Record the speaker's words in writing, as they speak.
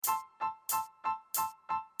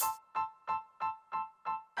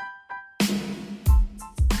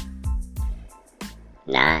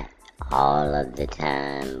Not all of the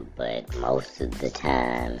time, but most of the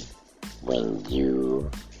time, when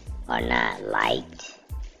you are not liked,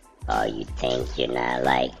 or you think you're not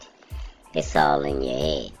liked, it's all in your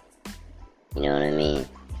head. You know what I mean?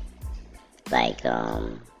 Like,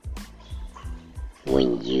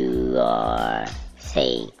 when you are,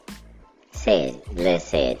 let's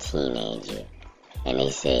say a teenager, and they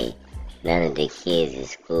say, none of the kids at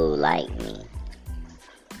school like me.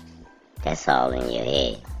 That's all in your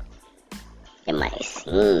head. It might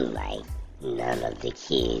seem like none of the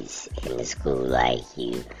kids in the school like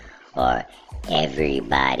you, or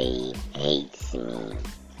everybody hates me.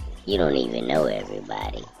 You don't even know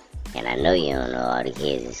everybody. And I know you don't know all the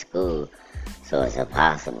kids at school, so it's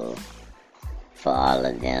impossible for all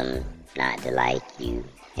of them not to like you,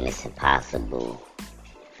 and it's impossible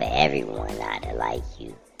for everyone not to like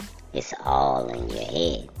you. It's all in your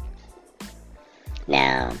head.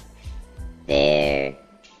 Now, there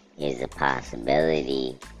is a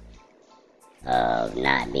possibility of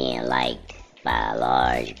not being liked by a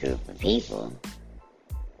large group of people,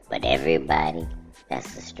 but everybody,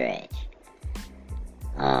 that's a stretch.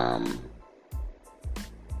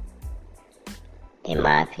 In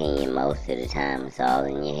my opinion, most of the time it's all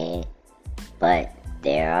in your head, but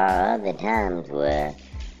there are other times where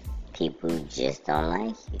people just don't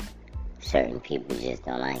like you. Certain people just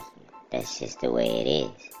don't like you. That's just the way it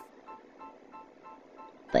is.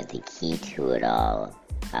 But the key to it all,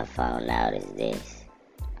 I found out, is this.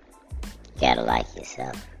 You gotta like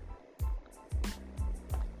yourself.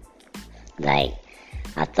 Like,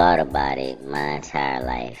 I thought about it my entire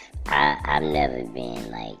life. I've never been,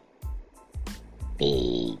 like,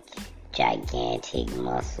 big, gigantic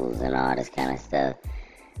muscles and all this kind of stuff.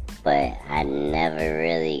 But I never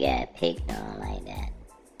really got picked on like that.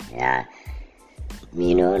 Yeah,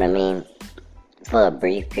 you know what I mean? For a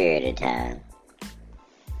brief period of time,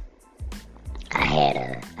 I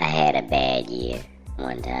had a bad year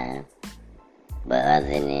one time. But other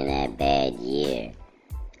than that bad year,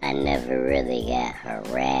 I never really got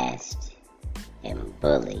harassed and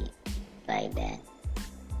bullied like that.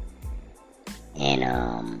 And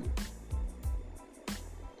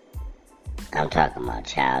I'm talking about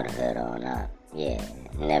childhood on up. Yeah,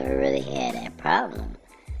 never really had that problem.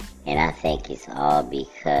 And I think it's all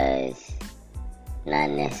because, not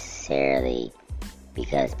necessarily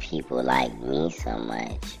because people like me so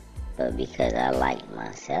much, but because I liked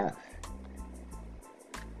myself.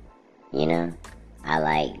 You know? I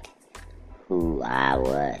liked who I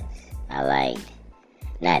was. I liked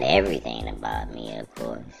not everything about me, of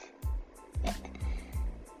course.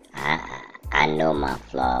 I know my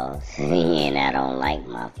flaws, and I don't like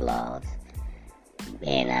my flaws.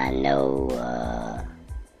 And I know,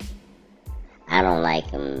 I don't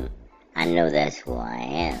like them. I know that's who I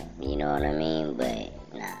am, you know what I mean? But,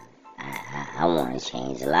 nah, I want to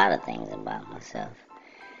change a lot of things about myself.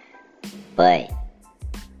 But,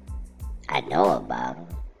 I know about them.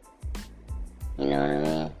 You know what I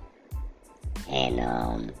mean?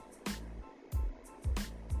 And,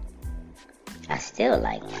 I still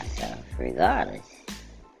like myself, regardless.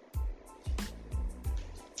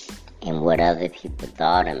 And what other people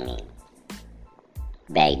thought of me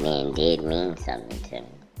back then did mean something to me.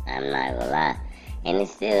 I'm not gonna lie. And it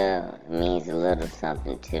still means a little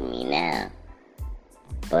something to me now.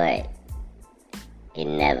 But it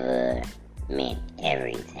never meant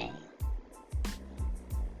everything.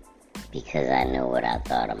 Because I know what I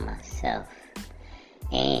thought of myself.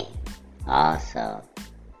 And also,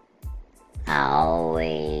 I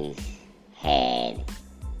always had,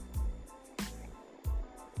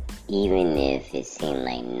 even if it seemed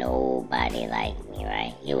like nobody liked me,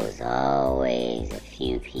 right? It was always a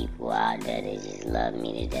few people out there that just loved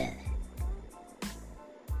me to death.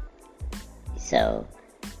 So,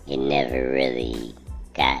 it never really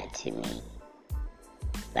got to me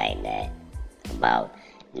like that about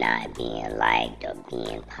not being liked or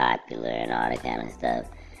being popular and all that kind of stuff.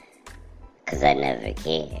 Because I never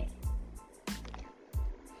cared.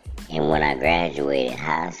 And when I graduated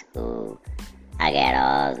high school, I got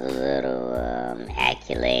all the little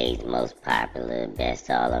accolades, most popular, best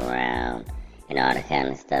all around, and all that kind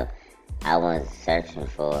of stuff. I wasn't searching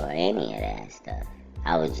for any of that stuff.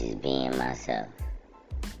 I was just being myself.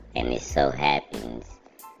 And it so happens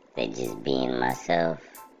that just being myself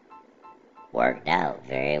worked out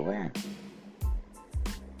very well.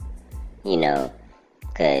 You know,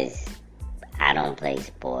 because I don't play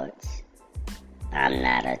sports. I'm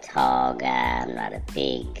not a tall guy, I'm not a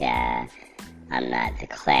big guy, I'm not the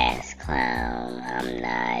class clown, I'm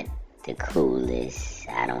not the coolest,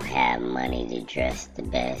 I don't have money to dress the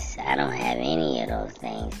best, I don't have any of those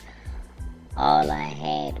things. All I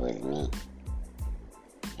had was me.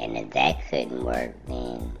 And if that couldn't work,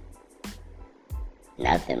 then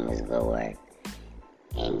nothing was going to work.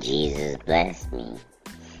 And Jesus blessed me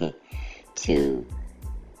to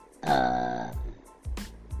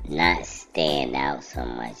not stand out so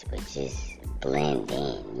much, but just blend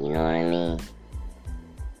in. You know what I mean?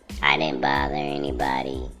 I didn't bother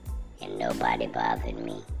anybody, and nobody bothered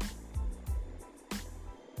me.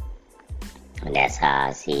 And that's how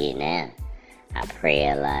I see it now. I pray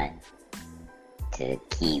a lot to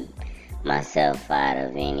keep myself out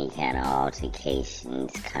of any kind of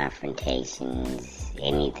altercations, confrontations,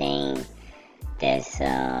 anything that's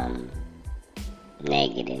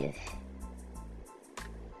negative.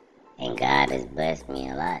 And God has blessed me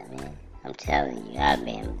a lot, man. I'm telling you, I've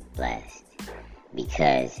been blessed.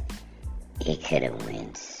 Because it could have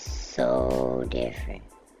went so different.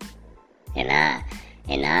 And I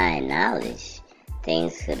acknowledge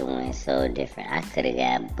things could have went so different. I could have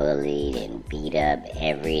got bullied and beat up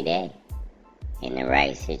every day in the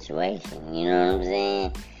right situation. You know what I'm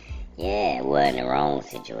saying? Yeah, well, in the wrong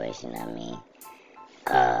situation, I mean.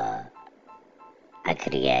 I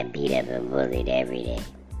could have got beat up and bullied every day.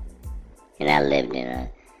 And I lived in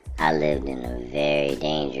a very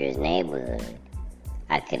dangerous neighborhood.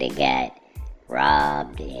 I could have got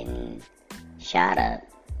robbed and shot up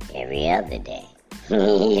every other day. You know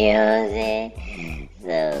what I'm saying?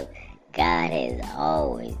 So God has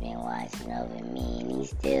always been watching over me, and He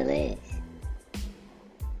still is.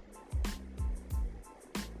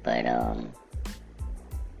 But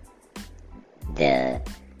the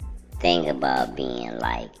thing about being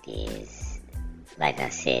liked is, like I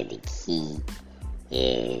said, the key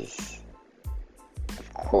is,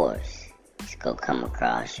 of course, it's gonna come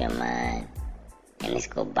across your mind, and it's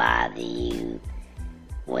gonna bother you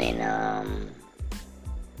when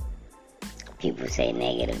people say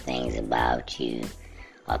negative things about you,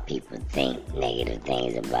 or people think negative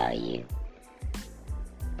things about you.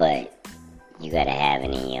 But you gotta have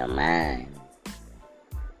it in your mind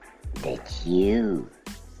that you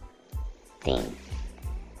think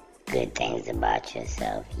good things about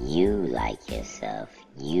yourself. You like yourself.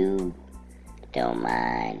 You don't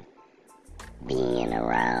mind being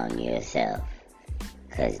around yourself.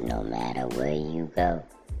 Because no matter where you go,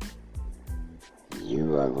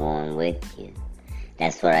 you are going with you.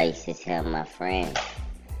 That's what I used to tell my friends.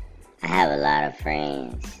 I have a lot of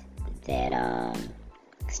friends that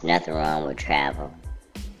there's nothing wrong with travel.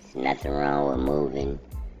 There's nothing wrong with moving.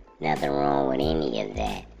 Nothing wrong with any of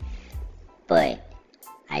that. But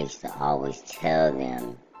I used to always tell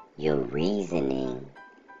them, your reasoning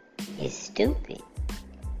is stupid.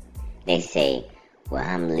 They say, well,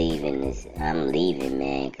 I'm leaving,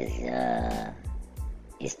 man, because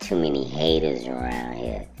there's too many haters around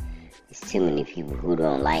here. There's too many people who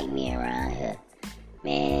don't like me around here.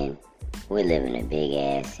 Man, we live in a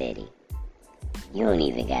big-ass city. You don't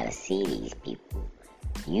even gotta see these people.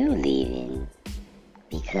 You leaving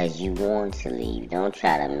because you want to leave. Don't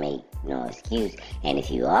try to make no excuse. And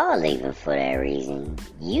if you are leaving for that reason,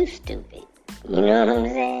 you stupid. You know what I'm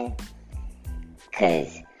saying?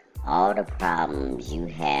 Because all the problems you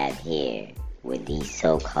have here with these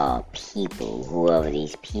so-called people, whoever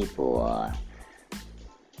these people are,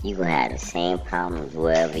 you gonna have the same problems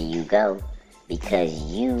wherever you go, because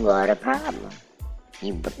you are the problem.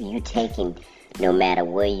 You taking, no matter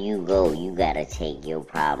where you go, you gotta take your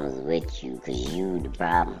problems with you, because you the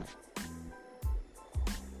problem.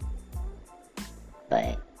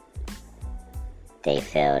 But they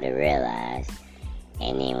fail to realize.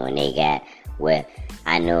 And then when they got, well,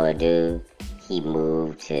 I know a dude, he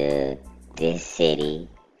moved to this city,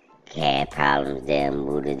 had problems there,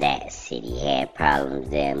 moved to that city, had problems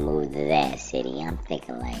there, moved to that city. I'm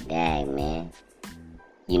thinking like, dang, man,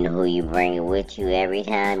 you know who you bring with you every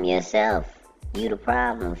time? Yourself. You the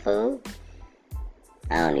problem, fool.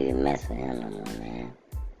 I don't even mess with him no more, man.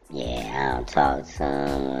 Yeah, I don't talk to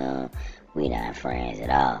him. Well, we not friends at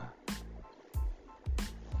all.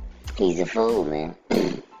 He's a fool, man.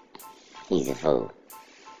 He's a fool.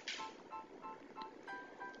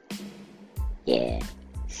 Yeah.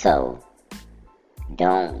 So,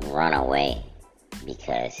 don't run away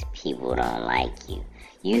because people don't like you.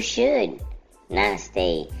 You should not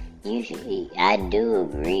stay. You should, I do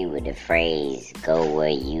agree with the phrase, go where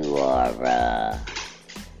you are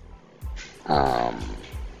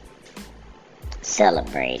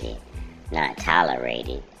celebrated, not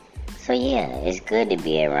tolerated. So yeah, it's good to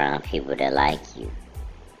be around people that like you.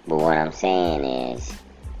 But what I'm saying is,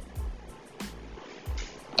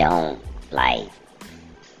 don't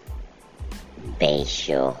base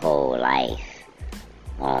your whole life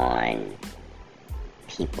on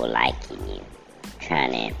people liking you,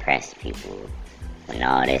 trying to impress people, and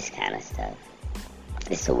all this kind of stuff.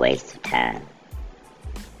 It's a waste of time.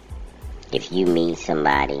 If you meet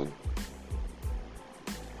somebody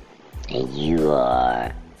and you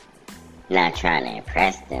are not trying to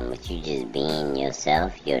impress them, but you just being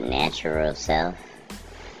yourself, your natural self,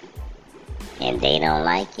 and they don't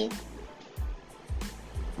like it,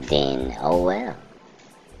 then oh well.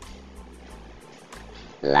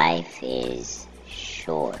 Life is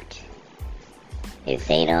short. If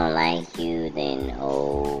they don't like you, then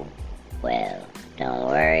oh well. Don't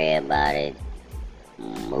worry about it.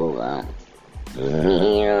 Move on. You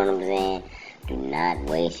know what I'm saying? Do not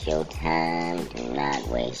waste your time. Do not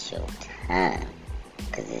waste your time.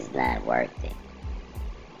 Because it's not worth it.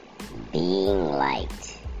 Being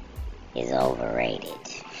liked is overrated.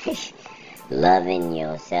 Loving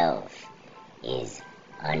yourself is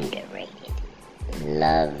underrated.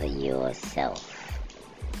 Love yourself.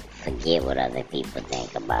 Forget what other people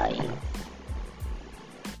think about you.